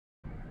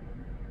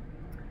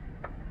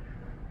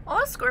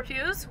Hello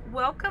Scorpios,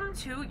 welcome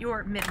to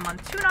your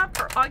mid-month tune-up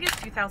for August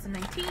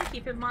 2019.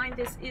 Keep in mind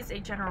this is a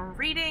general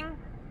reading.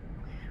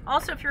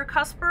 Also, if you're a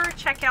cusper,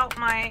 check out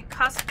my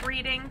cusp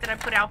reading that I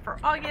put out for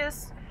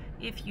August.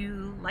 If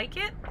you like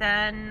it,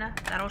 then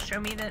that'll show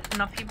me that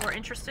enough people are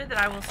interested that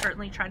I will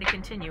certainly try to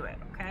continue it,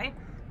 okay?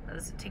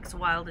 Because it takes a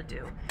while to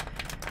do.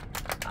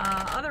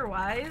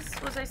 Otherwise,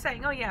 what was I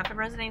saying? Oh yeah, if it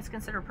resonates,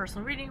 consider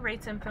personal reading.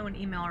 Rates, info, and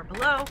email are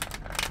below.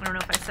 I don't know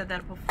if I said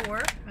that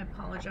before. I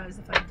apologize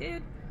if I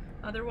did.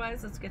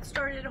 Otherwise, let's get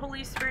started.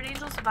 Holy Spirit,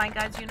 angels, divine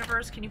guides,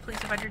 universe, can you please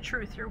provide your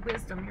truth, your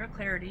wisdom, your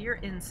clarity, your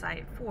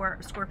insight for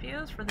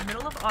Scorpios for the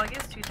middle of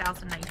August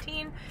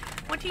 2019?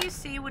 What do you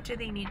see? What do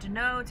they need to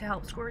know to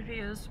help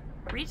Scorpios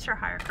reach their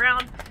higher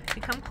ground,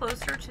 become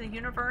closer to the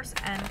universe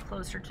and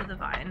closer to the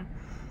divine?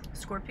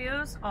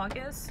 Scorpios,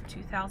 August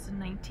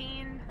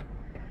 2019.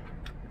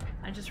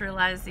 I just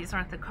realized these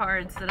aren't the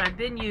cards that I've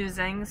been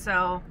using,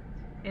 so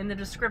in the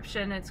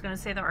description it's going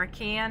to say the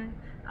Archeon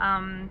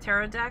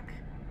tarot deck.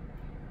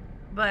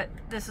 But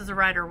this is a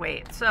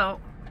Rider-Waite, so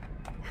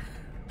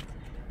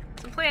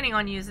I'm planning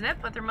on using it,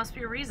 but there must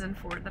be a reason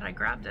for it that I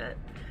grabbed it.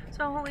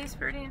 So Holy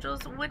Spirit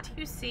angels, what do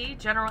you see?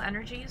 General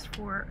energies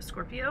for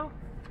Scorpio,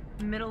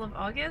 middle of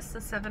August, the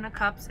Seven of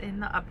Cups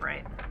in the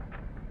upright.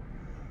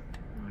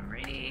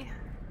 Alrighty.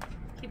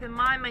 Keep in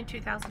mind my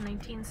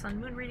 2019 Sun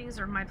Moon readings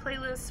are my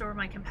playlists or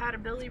my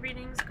compatibility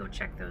readings. Go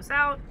check those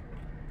out.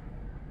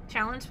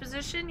 Challenge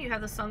position, you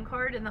have the Sun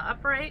card in the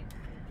upright.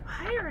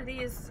 Why are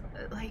these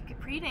like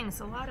readings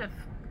a lot of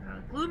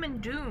gloom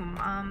and doom?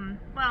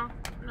 Well,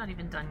 I'm not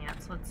even done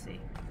yet, so let's see.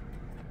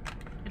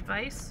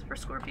 Advice for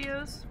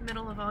Scorpios,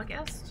 middle of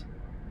August.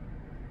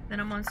 Then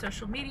I'm on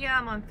social media.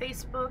 I'm on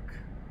Facebook,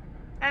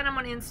 and I'm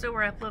on Insta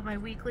where I upload my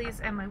weeklies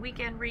and my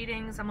weekend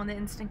readings. I'm on the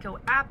Instant Go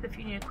app. If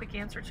you need a quick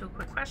answer to a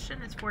quick question,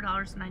 it's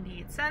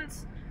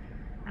 $4.98,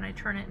 and I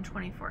turn it in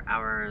 24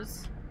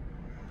 hours.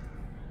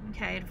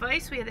 Okay,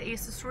 advice, we have the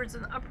Ace of Swords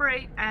in the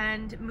upright,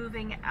 and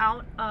moving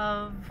out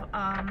of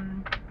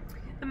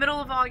the middle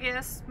of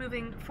August,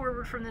 moving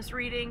forward from this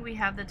reading, we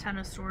have the Ten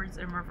of Swords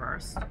in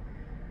reverse. I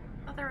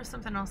thought there was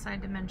something else I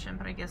had to mention,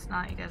 but I guess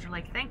not. You guys are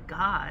like, thank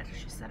God,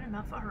 she said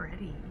enough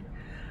already.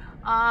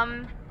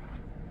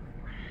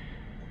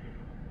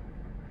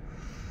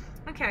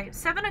 Okay,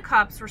 Seven of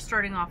Cups, we're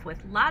starting off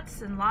with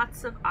lots and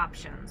lots of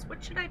options.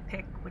 What should I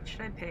pick? What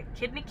should I pick?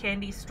 Kidney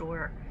candy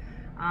store.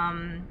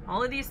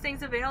 All of these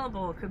things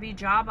available. Could be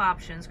job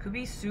options, could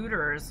be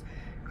suitors,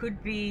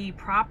 could be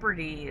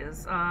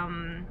properties.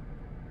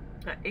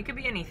 It could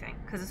be anything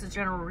because it's a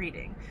general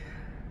reading.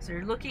 So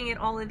you're looking at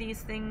all of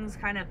these things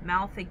kind of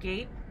mouth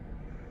agape.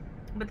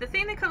 But the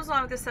thing that comes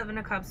along with the Seven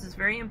of Cups is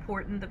very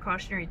important. The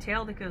cautionary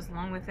tale that goes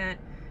along with it.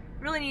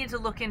 Really need to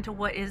look into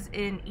what is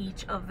in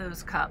each of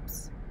those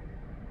cups.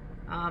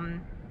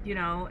 You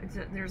know,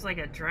 there's like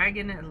a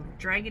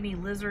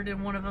dragony lizard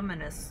in one of them,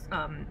 and a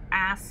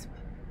asp.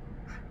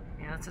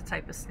 Yeah, that's a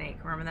type of snake.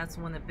 Remember, that's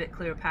the one that bit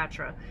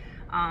Cleopatra.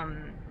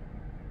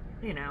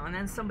 You know, and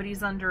then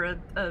somebody's under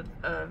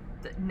a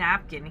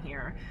napkin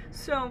here.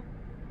 So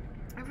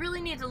I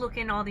really need to look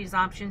in all these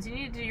options. You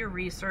need to do your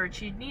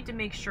research. You need to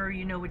make sure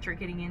you know what you're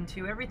getting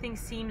into. Everything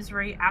seems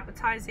very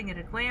appetizing at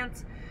a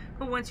glance,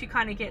 but once you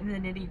kind of get in the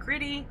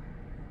nitty-gritty,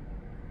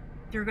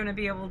 you're going to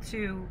be able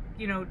to,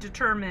 you know,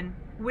 determine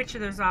which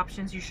of those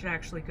options you should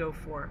actually go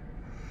for.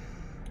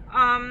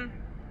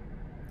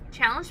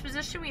 Challenge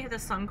position, we have the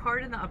Sun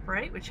card in the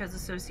upright, which has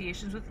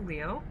associations with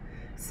Leo.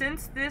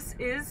 Since this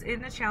is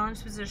in the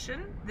challenge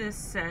position, this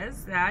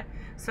says that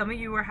some of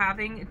you are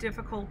having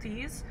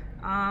difficulties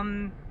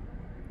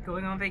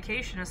going on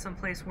vacation to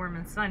someplace warm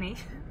and sunny.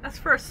 That's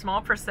for a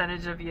small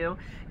percentage of you.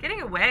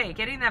 Getting away,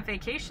 getting that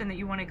vacation that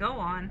you want to go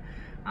on.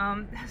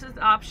 This is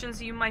the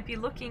options you might be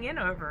looking in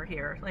over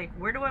here. Like,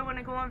 where do I want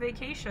to go on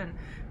vacation?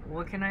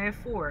 What can I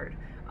afford?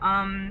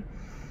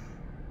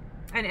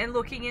 And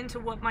looking into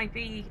what might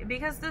be,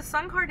 because the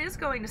Sun card is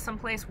going to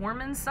someplace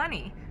warm and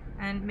sunny,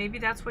 and maybe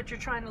that's what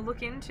you're trying to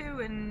look into,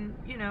 and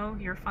you know,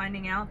 you're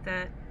finding out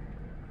that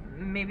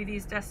maybe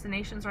these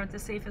destinations aren't the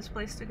safest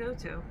place to go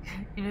to.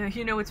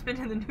 you know it's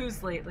been in the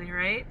news lately,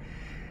 right?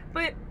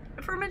 But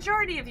for a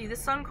majority of you, the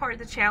Sun card,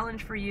 the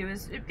challenge for you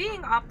is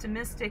being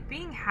optimistic,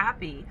 being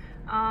happy,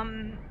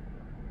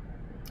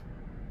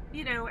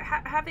 you know,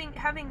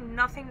 having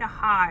nothing to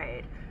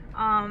hide,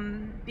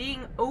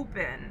 being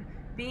open,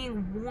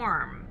 being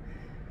warm.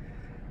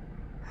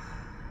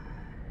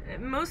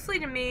 Mostly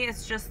to me,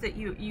 it's just that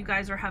you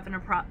guys are having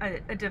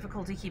a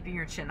difficulty keeping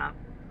your chin up.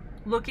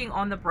 Looking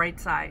on the bright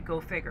side,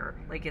 go figure,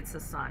 like it's the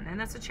sun, and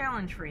that's a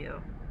challenge for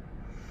you.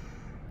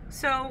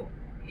 So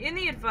in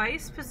the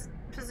advice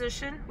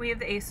position, we have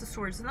the Ace of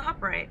Swords in the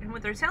upright, and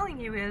what they're telling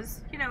you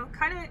is, you know,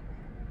 kind of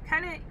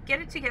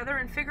get it together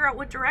and figure out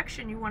what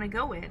direction you want to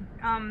go in.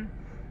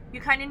 You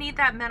kind of need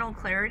that mental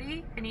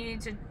clarity, and you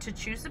need to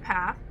choose the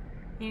path.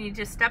 You need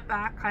to step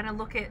back, kind of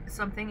look at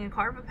something and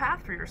carve a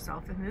path for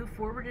yourself and move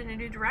forward in a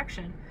new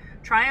direction.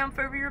 Triumph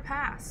over your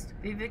past.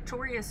 Be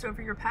victorious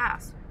over your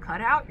past.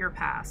 Cut out your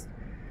past.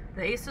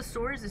 The Ace of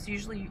Swords is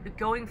usually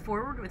going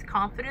forward with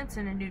confidence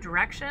in a new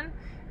direction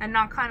and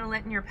not kind of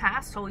letting your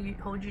past hold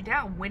you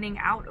down, winning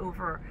out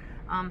over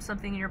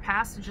something in your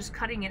past and just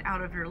cutting it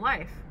out of your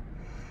life.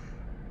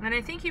 And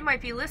I think you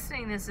might be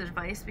listening to this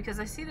advice because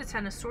I see the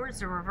Ten of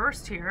Swords in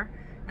reversed here,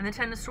 and the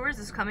Ten of Swords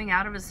is coming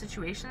out of a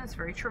situation that's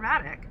very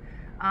traumatic.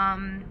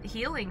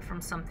 Healing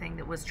from something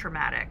that was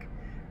traumatic.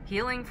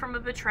 Healing from a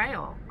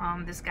betrayal.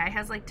 This guy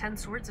has like 10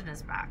 swords in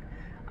his back.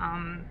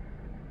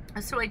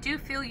 So I do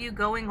feel you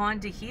going on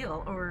to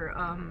heal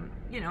or,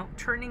 you know,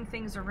 turning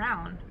things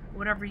around,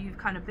 whatever you've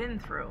kind of been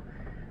through.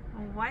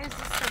 Well, why is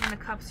this Seven of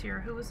Cups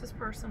here? Who is this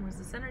person? Was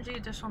this energy?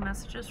 Additional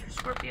messages for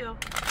Scorpio?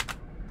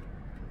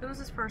 Who is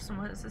this person?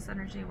 What is this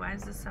energy? Why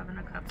is this Seven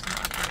of Cups in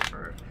the upright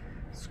for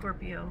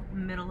Scorpio?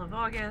 Middle of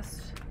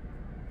August.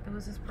 Who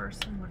is this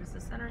person? What is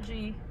this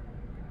energy?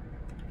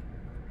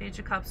 Page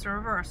of Cups in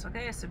reverse.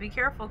 Okay, so be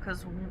careful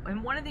because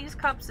in one of these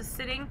cups is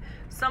sitting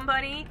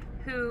somebody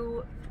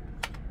who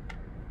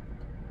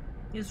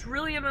is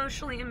really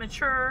emotionally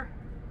immature.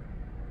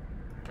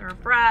 They're a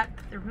brat.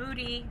 They're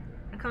moody.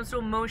 When it comes to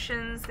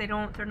emotions, they're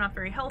not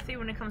very healthy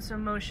when it comes to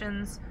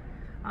emotions.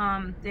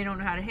 They don't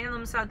know how to handle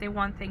themselves. They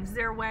want things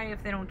their way.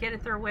 If they don't get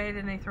it their way,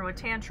 then they throw a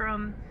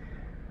tantrum.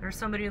 There's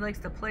somebody who likes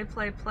to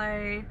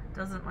play,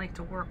 doesn't like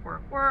to work,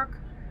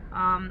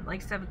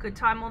 likes to have a good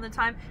time all the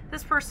time.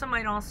 This person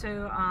might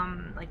also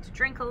like to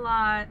drink a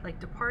lot, like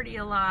to party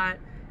a lot,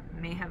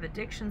 may have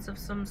addictions of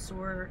some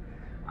sort.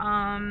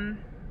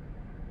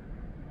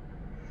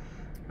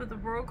 With the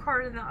World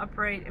card in the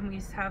upright, and we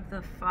have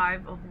the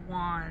Five of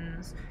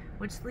Wands,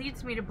 which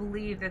leads me to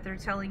believe that they're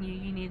telling you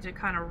you need to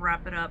kind of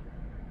wrap it up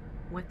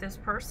with this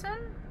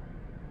person.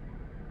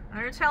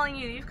 They're telling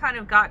you you've kind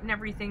of gotten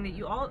everything that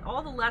you,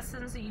 all the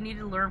lessons that you need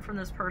to learn from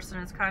this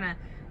person.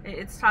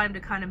 It's time to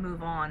kind of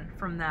move on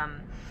from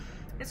them.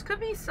 This could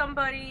be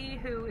somebody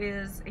who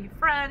is a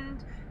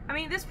friend. I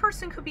mean, this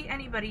person could be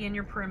anybody in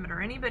your perimeter,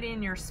 anybody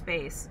in your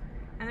space.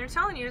 And they're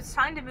telling you it's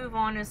time to move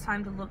on. It's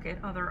time to look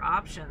at other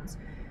options.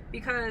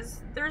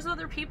 Because there's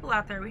other people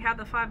out there. We have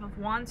the Five of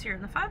Wands here.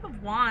 And the Five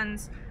of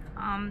Wands,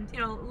 you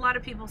know, a lot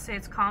of people say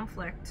it's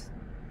conflict.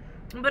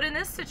 But in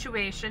this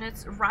situation,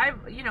 it's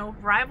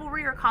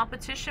rivalry or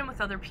competition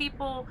with other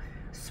people,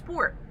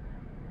 sport.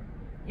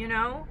 You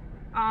know?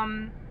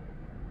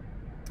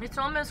 It's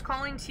almost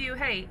calling to you,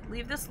 hey,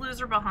 leave this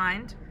loser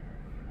behind.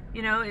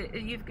 You know,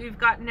 you've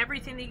gotten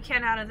everything that you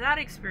can out of that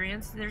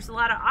experience. There's a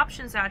lot of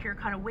options out here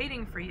kind of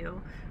waiting for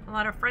you. A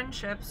lot of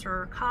friendships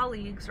or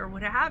colleagues or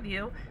what have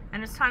you.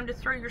 And it's time to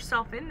throw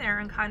yourself in there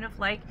and kind of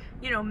like,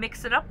 you know,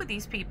 mix it up with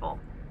these people.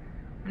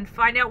 And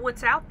find out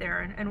what's out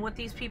there and what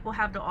these people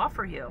have to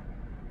offer you.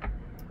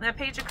 That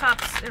Page of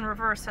Cups in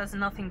reverse has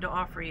nothing to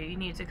offer you. You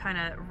need to kind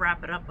of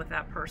wrap it up with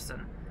that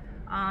person.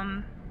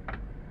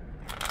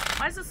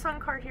 Why is the Sun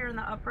card here in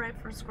the upright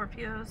for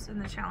Scorpios in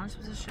the challenge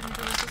position?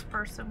 Who is this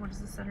person? What is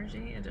this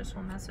energy?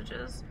 Additional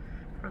messages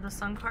for the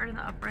Sun card in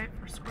the upright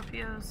for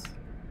Scorpios.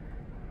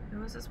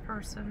 Who is this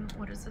person?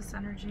 What is this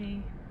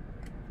energy?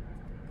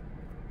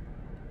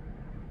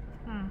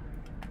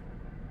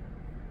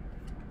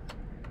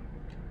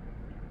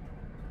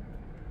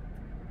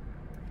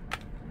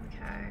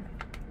 Okay.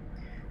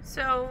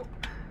 So,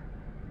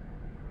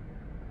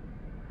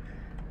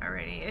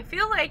 alrighty. I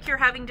feel like you're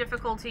having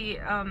difficulty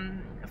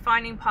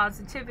finding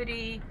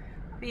positivity,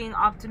 being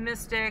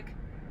optimistic,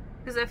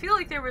 because I feel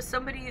like there was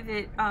somebody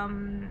that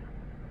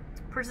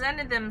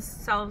presented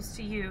themselves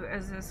to you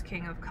as this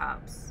King of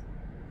Cups.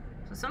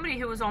 So somebody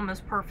who was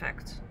almost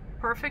perfect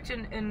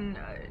in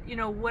you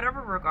know,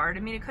 whatever regard. I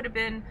mean, it could have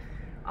been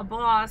a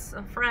boss,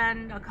 a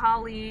friend, a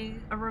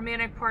colleague, a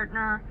romantic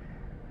partner.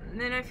 And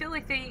then I feel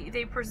like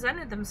they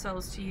presented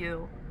themselves to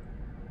you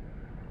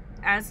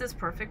as this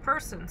perfect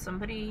person.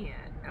 Somebody,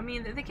 I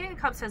mean, the King of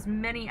Cups has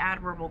many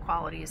admirable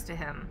qualities to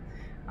him.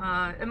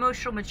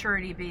 Emotional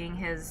maturity being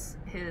his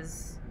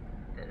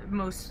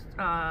most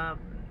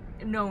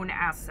known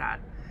asset.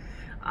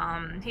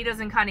 He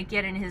doesn't kind of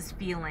get in his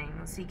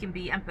feelings. He can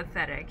be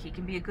empathetic. He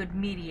can be a good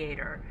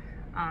mediator.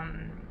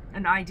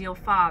 An ideal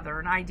father,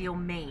 an ideal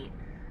mate.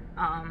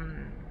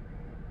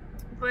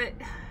 But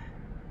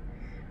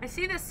I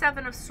see the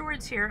Seven of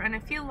Swords here, and I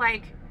feel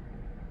like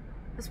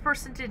this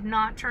person did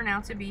not turn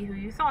out to be who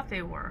you thought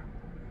they were.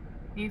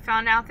 You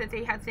found out that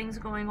they had things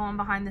going on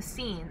behind the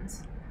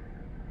scenes.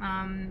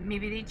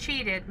 Maybe they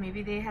cheated.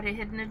 Maybe they had a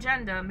hidden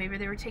agenda. Maybe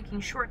they were taking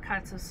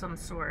shortcuts of some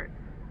sort.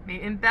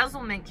 Maybe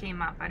embezzlement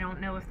came up. I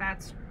don't know if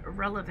that's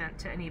relevant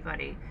to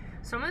anybody.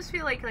 So I almost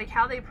feel like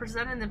how they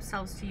presented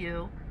themselves to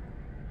you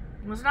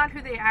was not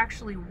who they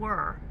actually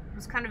were. It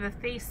was kind of a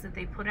face that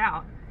they put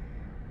out.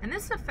 And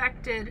this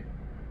affected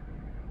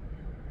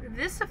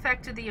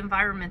the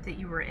environment that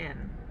you were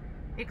in.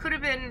 It could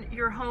have been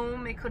your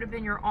home, it could have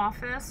been your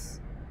office,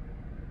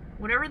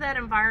 whatever that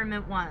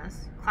environment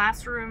was,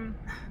 classroom,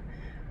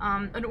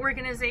 an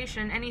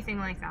organization, anything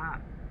like that.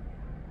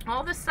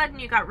 All of a sudden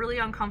you got really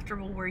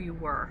uncomfortable where you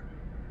were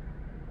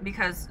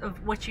because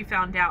of what you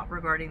found out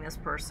regarding this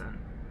person.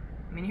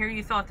 I mean, here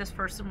you thought this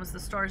person was the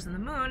stars and the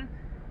moon,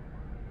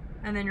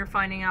 and then you're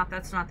finding out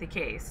that's not the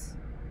case.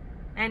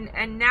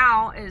 And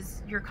now,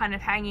 as you're kind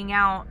of hanging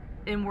out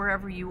in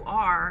wherever you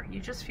are, you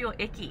just feel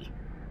icky.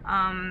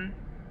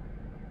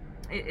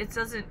 It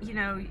doesn't, you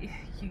know,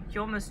 you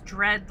almost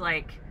dread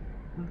like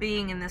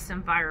being in this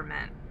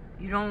environment.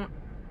 You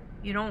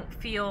don't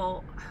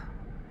feel,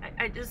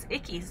 I just,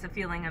 icky is the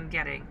feeling I'm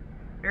getting.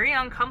 Very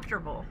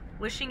uncomfortable.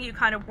 Wishing you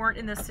kind of weren't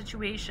in this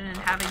situation and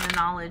having the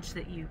knowledge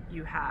that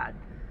you had.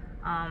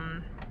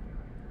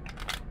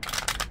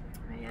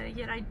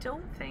 Yet I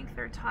don't think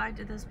they're tied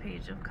to this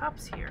Page of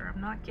Cups here.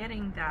 I'm not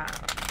getting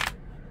that.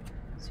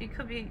 So you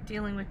could be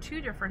dealing with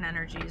two different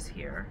energies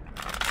here.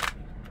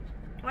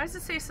 Why does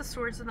it say Ace of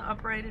Swords in the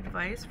upright?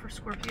 Advice for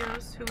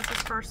Scorpios? Who is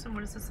this person?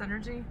 What is this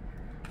energy?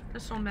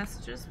 Additional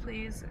messages,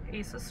 please.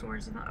 Ace of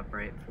Swords in the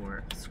upright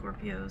for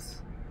Scorpios.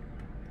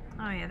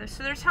 Oh yeah,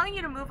 so they're telling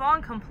you to move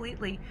on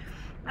completely.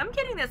 I'm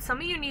getting that some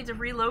of you need to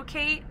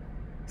relocate.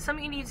 Some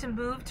of you need to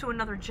move to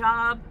another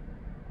job.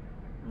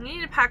 You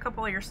need to pack up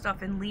all your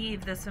stuff and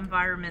leave this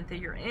environment that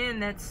you're in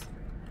that's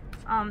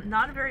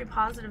not a very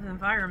positive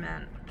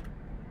environment.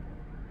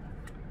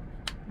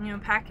 You know,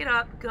 pack it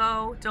up,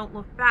 go, don't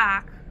look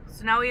back.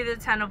 So now we have the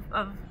Ten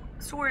of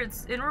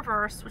Swords in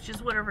reverse, which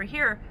is whatever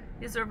here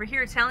is over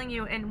here telling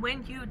you, and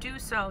when you do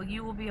so,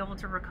 you will be able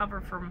to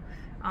recover from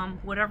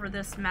whatever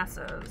this mess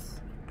is.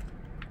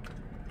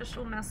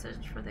 Official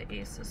message for the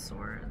Ace of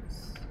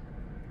Swords.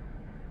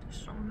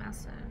 Official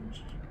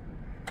message.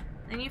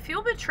 And you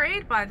feel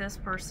betrayed by this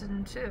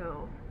person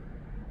too.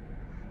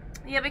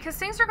 Yeah, because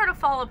things are going to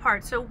fall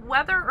apart. So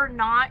whether or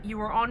not you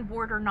are on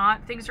board or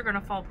not, things are going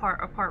to fall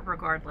apart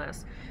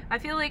regardless. I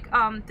feel like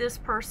this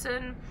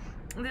person,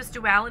 this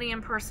duality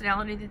and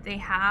personality that they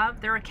have,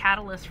 they're a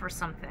catalyst for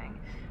something.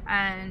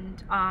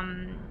 And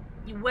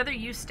whether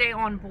you stay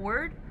on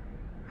board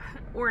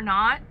or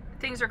not,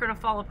 things are going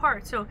to fall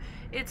apart. So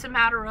it's a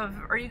matter of,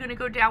 are you going to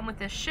go down with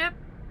this ship,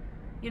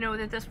 you know,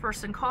 that this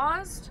person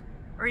caused?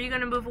 Or are you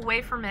going to move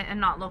away from it and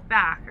not look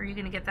back? Or are you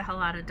going to get the hell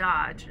out of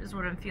Dodge, is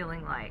what I'm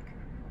feeling like.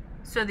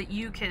 So that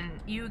you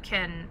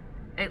can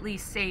at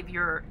least save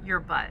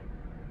your butt.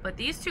 But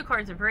these two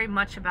cards are very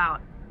much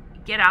about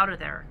get out of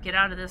there. Get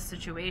out of this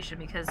situation,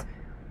 because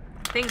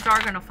things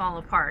are going to fall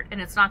apart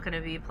and it's not going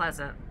to be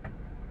pleasant.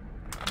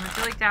 And I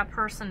feel like that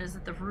person is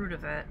at the root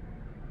of it.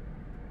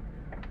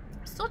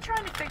 I'm still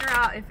trying to figure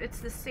out if it's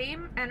the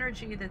same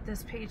energy that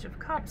this Page of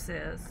Cups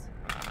is.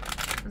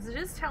 Because it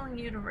is telling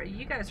you to,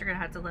 you guys are going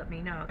to have to let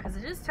me know, because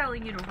it is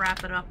telling you to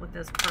wrap it up with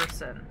this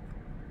person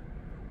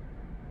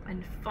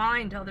and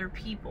find other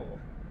people.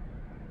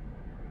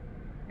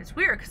 It's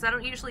weird because I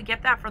don't usually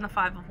get that from the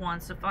Five of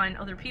Wands, to find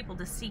other people,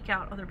 to seek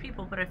out other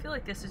people, but I feel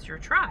like this is your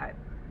tribe.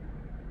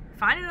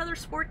 Find another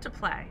sport to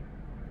play.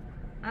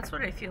 That's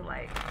what I feel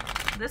like.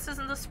 This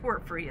isn't the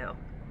sport for you.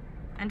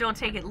 And don't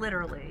take it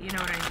literally, you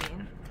know what I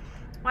mean?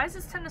 Why is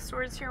this Ten of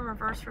Swords here in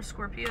reverse for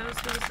Scorpios?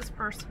 Who is this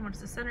person? What is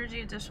this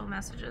energy? Additional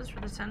messages for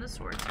the Ten of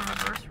Swords in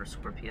reverse for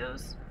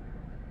Scorpios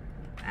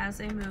as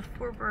they move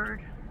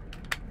forward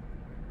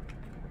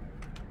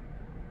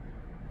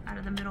out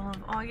of the middle of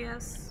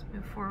August.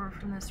 Move forward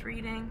from this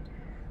reading.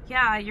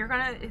 Yeah, you're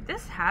gonna,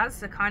 this has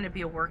to kind of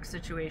be a work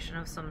situation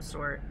of some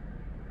sort.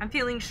 I'm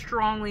feeling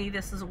strongly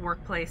this is a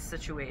workplace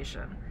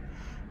situation.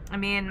 I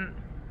mean,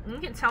 you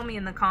can tell me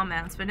in the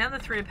comments, but now the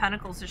Three of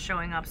Pentacles is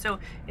showing up. So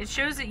it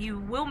shows that you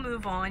will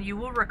move on, you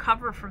will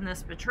recover from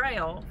this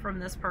betrayal from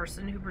this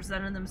person who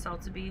presented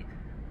themselves to be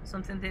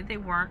something that they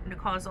weren't, and to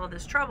cause all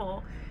this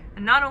trouble.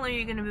 And not only are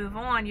you going to move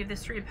on, you have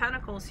this Three of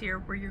Pentacles here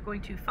where you're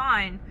going to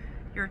find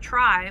your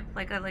tribe,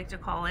 like I like to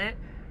call it,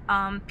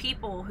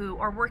 people who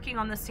are working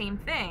on the same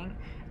thing,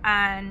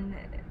 and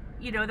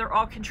you know, they're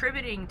all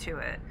contributing to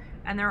it,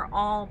 and they're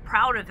all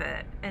proud of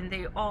it, and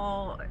they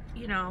all,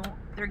 you know,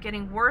 they're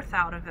getting worth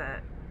out of it.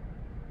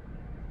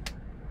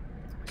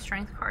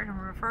 Strength card in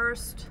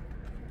reversed.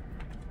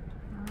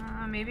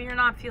 Maybe you're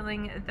not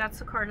feeling,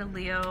 that's a card of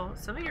Leo.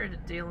 Some of you are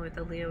dealing with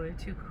the Leo. We have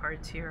two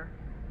cards here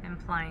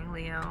implying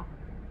Leo.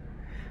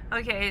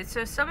 Okay,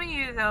 so some of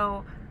you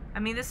though, I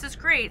mean, this is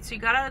great. So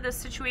you got out of this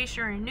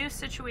situation, or a new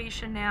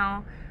situation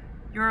now.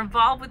 You're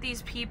involved with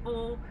these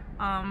people,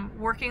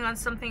 working on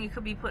something. You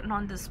could be putting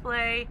on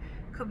display.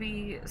 Could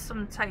be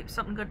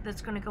something good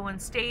that's going to go on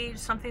stage.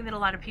 Something that a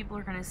lot of people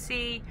are going to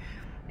see.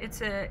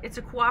 It's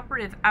a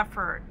cooperative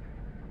effort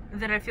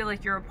that I feel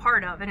like you're a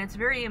part of, and it's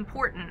very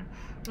important.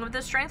 What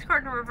the Strength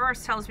card in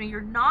reverse tells me, you're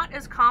not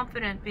as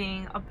confident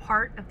being a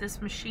part of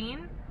this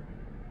machine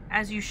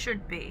as you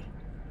should be.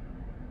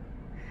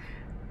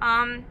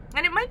 And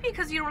it might be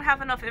because you don't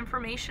have enough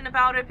information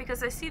about it,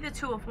 because I see the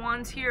Two of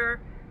Wands here.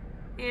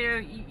 You know,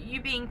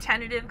 you being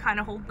tentative, kind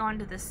of holding on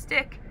to the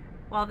stick,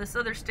 while this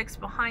other stick's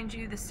behind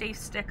you, the safe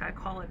stick I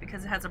call it,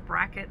 because it has a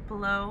bracket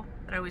below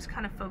that I always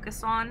kind of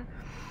focus on.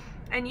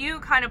 And you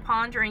kind of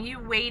pondering, you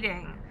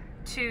waiting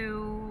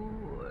to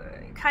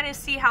kind of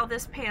see how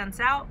this pans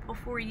out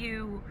before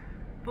you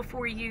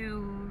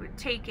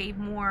take a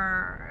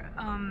more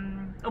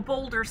a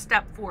bolder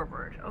step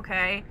forward.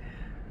 Okay,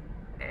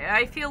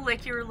 I feel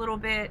like you're a little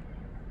bit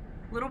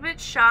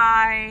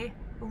shy,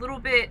 a little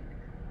bit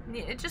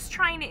just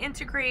trying to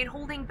integrate,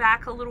 holding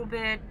back a little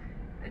bit,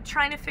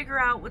 trying to figure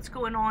out what's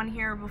going on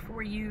here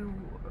before you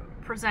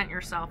present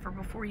yourself or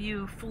before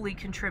you fully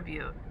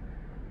contribute.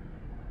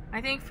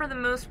 I think for the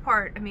most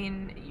part, I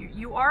mean,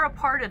 you are a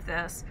part of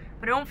this,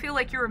 but I don't feel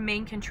like you're a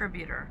main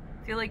contributor.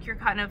 I feel like you're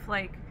kind of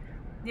like,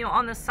 you know,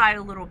 on the side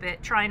a little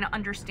bit, trying to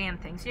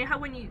understand things. You know how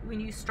when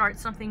you start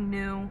something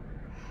new,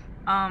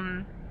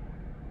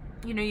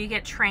 you know, you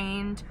get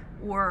trained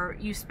or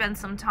you spend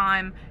some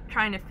time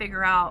trying to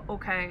figure out,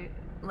 okay,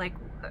 like,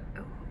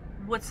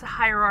 what's the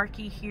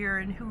hierarchy here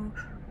and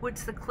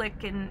what's the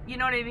clique, and you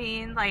know what I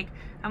mean? Like,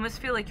 I almost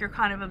feel like you're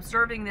kind of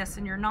observing this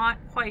and you're not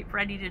quite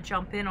ready to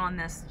jump in on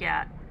this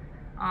yet.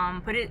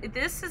 But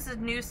this is a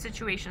new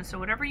situation, so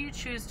whatever you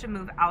choose to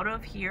move out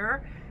of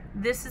here,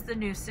 this is the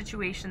new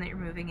situation that you're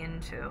moving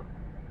into,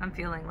 I'm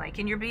feeling like,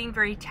 and you're being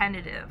very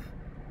tentative.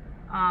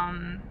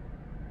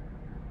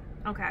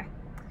 Okay,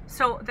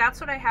 so that's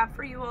what I have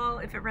for you all.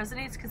 If it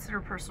resonates, consider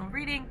a personal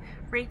reading.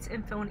 Rates,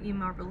 info, and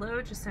email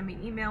below. Just send me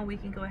an email. We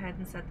can go ahead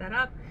and set that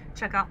up.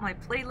 Check out my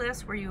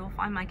playlist where you will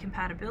find my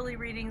compatibility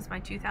readings. My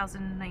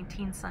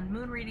 2019 Sun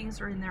Moon readings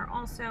are in there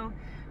also.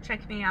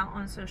 Check me out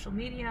on social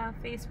media,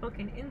 Facebook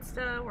and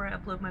Insta, where I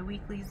upload my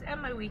weeklies and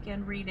my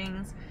weekend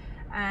readings.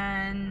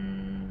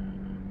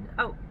 And,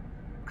 oh,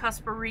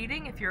 Cusper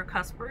reading. If you're a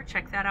Cusper,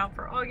 check that out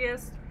for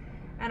August.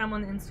 And I'm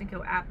on the Instant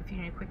Go app if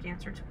you need a quick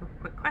answer to a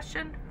quick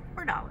question.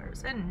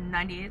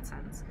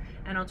 $4.98,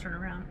 and I'll turn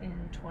around in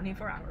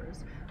 24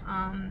 hours.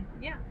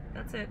 Yeah,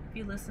 that's it. If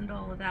you listened to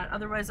all of that.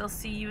 Otherwise, I'll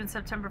see you in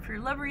September for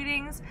your love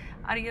readings.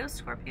 Adios,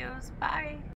 Scorpios. Bye.